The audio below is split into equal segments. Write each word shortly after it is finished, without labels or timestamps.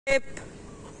Ha?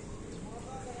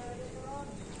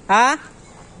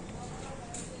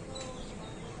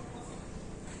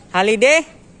 Holiday?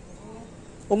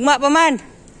 Ugma pa man.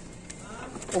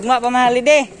 Ugma pa man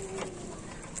holiday.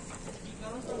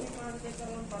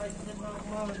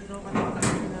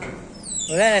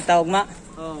 Wala na ta ugma.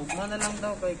 Oh, ugma na lang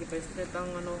daw kay kipa-straight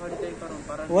ang holiday karon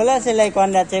para. Wala sila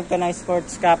ikuanda chip ka ng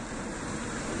sports cup.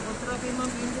 Kontra kay Ma'am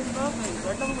Indian ba?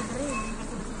 Wala lang mo dre,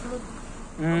 susunod.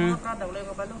 Mga kada wala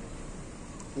ka balo.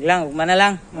 Lang, ugma na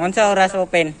lang. Unsa oras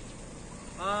open?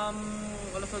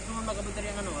 Alas 8 magabot rin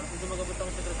ang alas 8 magabot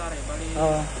ang sekretary. Bali.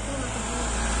 Oo.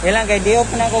 Ilang kay diop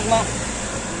na ugma.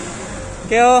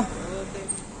 Kyo. Okay.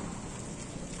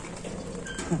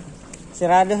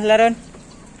 Sirado sila ron.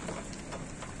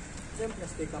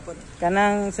 Plastic kapot.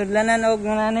 Kanang sudlanan og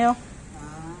nanay oh.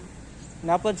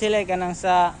 Napod sila kanang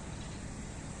sa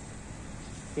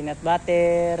peanut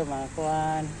butter, mga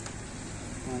kuan,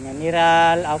 mga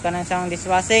mineral, aw kanang sang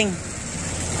dishwashing.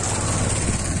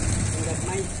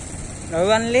 No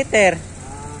 1 liter.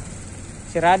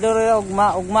 Sirado ro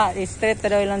ugma straight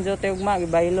daw ilang jote ugma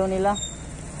gibaylo nila.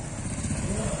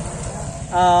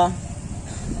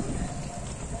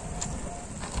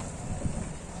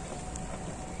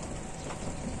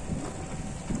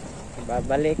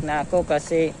 Babalik na ako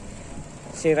kasi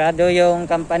sirado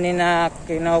yung company na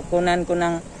kinukunan ko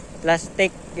ng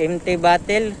plastic empty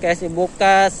bottle kasi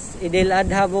bukas Idil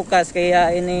Adha bukas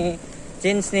kaya ini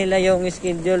change nila yung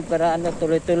schedule para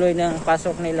tuloy-tuloy ng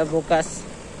pasok nila bukas.